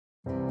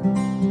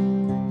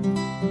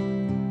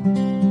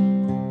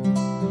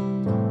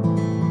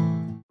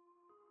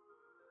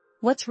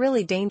What's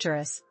really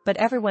dangerous, but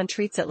everyone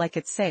treats it like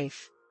it's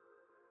safe?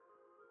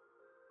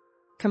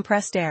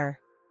 Compressed air.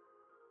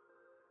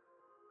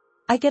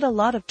 I get a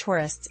lot of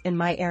tourists in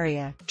my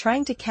area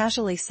trying to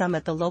casually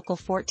summit the local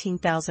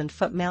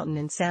 14,000-foot mountain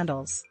in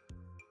sandals.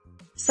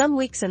 Some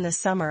weeks in the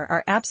summer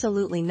are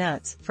absolutely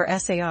nuts for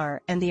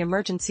SAR and the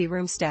emergency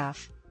room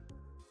staff.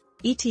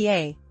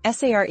 ETA,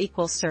 SAR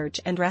equals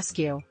search and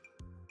rescue.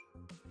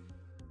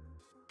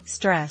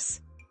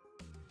 Stress.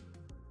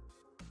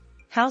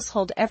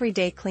 Household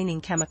everyday cleaning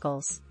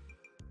chemicals.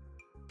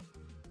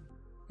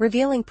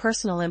 Revealing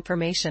personal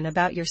information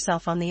about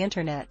yourself on the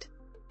internet.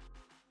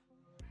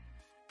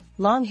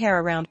 Long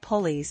hair around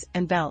pulleys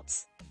and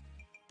belts.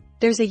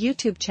 There's a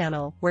YouTube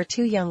channel where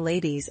two young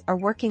ladies are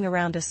working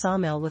around a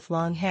sawmill with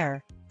long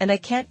hair, and I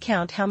can't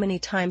count how many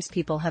times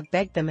people have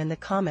begged them in the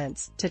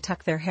comments to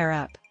tuck their hair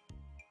up.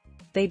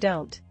 They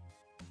don't.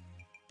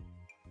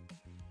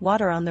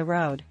 Water on the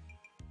road.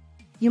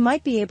 You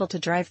might be able to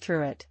drive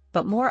through it,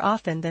 but more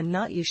often than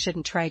not you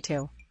shouldn't try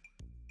to.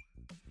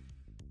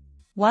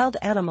 Wild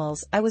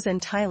animals. I was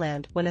in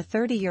Thailand when a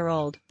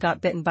 30-year-old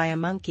got bitten by a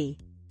monkey.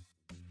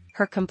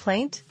 Her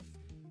complaint?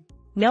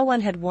 No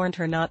one had warned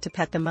her not to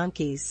pet the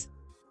monkeys.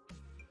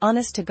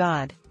 Honest to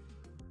God.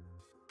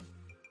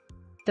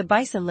 The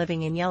bison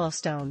living in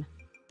Yellowstone.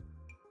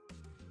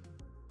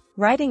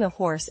 Riding a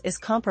horse is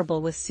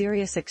comparable with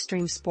serious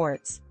extreme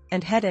sports,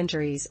 and head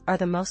injuries are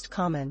the most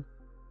common.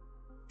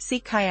 See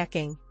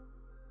kayaking.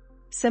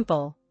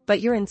 Simple,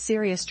 but you're in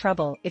serious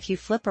trouble if you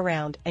flip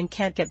around and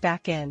can't get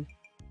back in.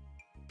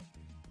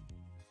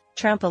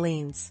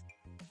 Trampolines.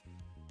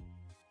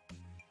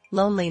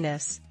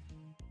 Loneliness.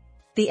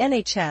 The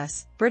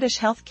NHS, British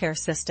healthcare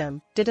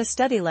system, did a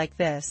study like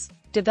this: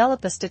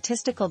 develop a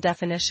statistical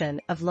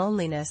definition of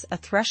loneliness, a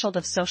threshold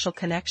of social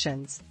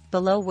connections,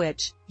 below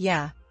which,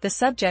 the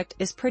subject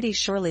is pretty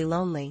surely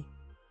lonely.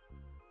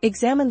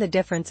 Examine the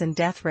difference in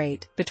death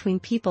rate between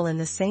people in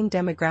the same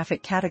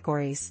demographic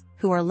categories,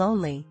 who are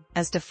lonely,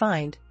 as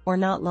defined, or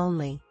not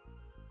lonely.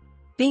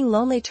 Being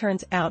lonely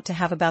turns out to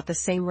have about the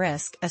same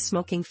risk as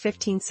smoking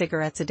 15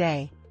 cigarettes a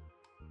day.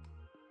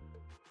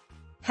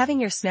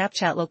 Having your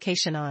Snapchat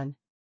location on.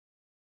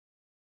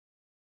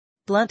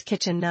 Blunt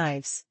kitchen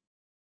knives.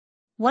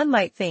 One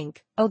might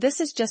think, oh,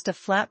 this is just a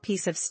flat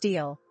piece of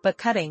steel, but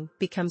cutting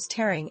becomes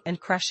tearing and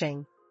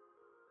crushing.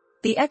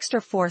 The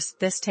extra force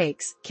this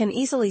takes can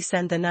easily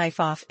send the knife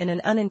off in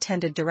an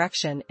unintended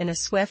direction in a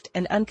swift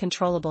and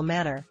uncontrollable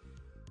manner.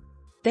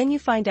 Then you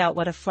find out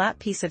what a flat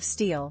piece of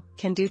steel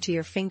can do to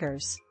your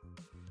fingers.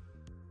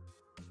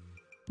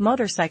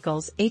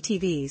 Motorcycles,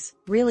 ATVs,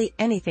 really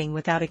anything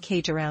without a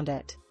cage around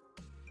it.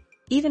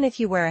 Even if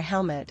you wear a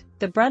helmet,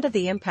 the brunt of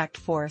the impact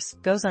force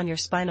goes on your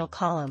spinal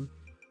column.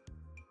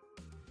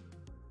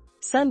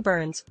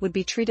 Sunburns would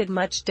be treated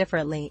much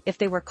differently if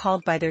they were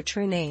called by their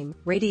true name,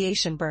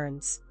 radiation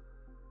burns.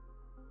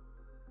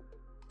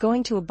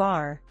 Going to a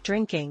bar,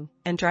 drinking,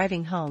 and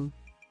driving home.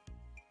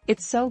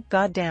 It's so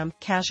goddamn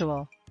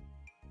casual.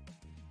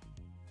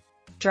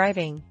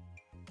 Driving.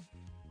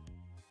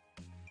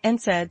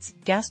 NSAIDs,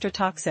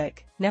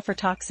 gastrotoxic,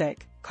 nephrotoxic,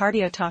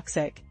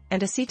 cardiotoxic,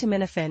 and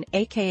acetaminophen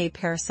aka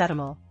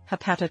paracetamol,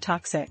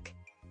 hepatotoxic.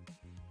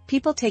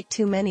 People take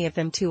too many of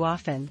them too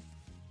often.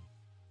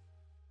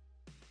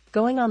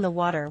 Going on the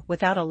water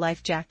without a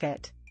life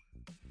jacket.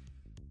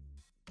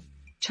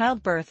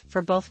 Childbirth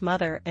for both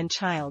mother and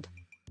child.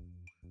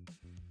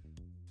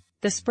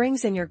 The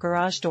springs in your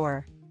garage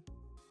door.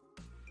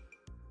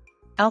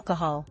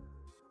 Alcohol.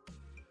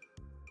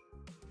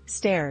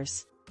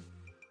 Stairs.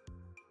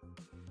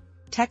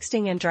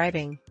 Texting and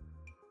driving.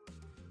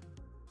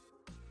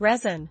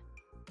 Resin.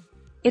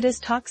 It is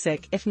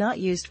toxic if not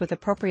used with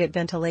appropriate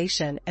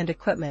ventilation and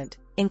equipment,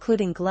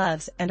 including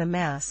gloves and a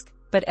mask,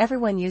 but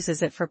everyone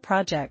uses it for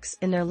projects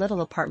in their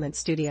little apartment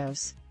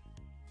studios.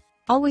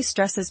 Always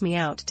stresses me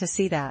out to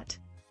see that.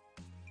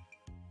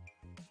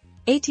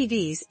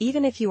 ATVs,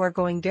 even if you are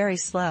going very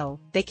slow,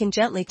 they can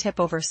gently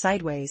tip over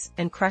sideways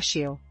and crush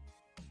you.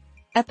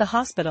 At the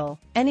hospital,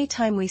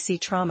 anytime we see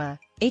trauma,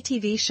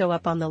 ATVs show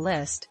up on the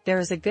list, there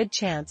is a good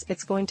chance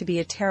it's going to be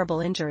a terrible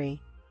injury.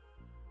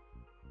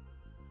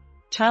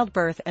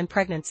 Childbirth and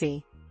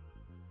pregnancy.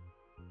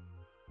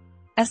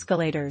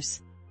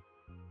 Escalators.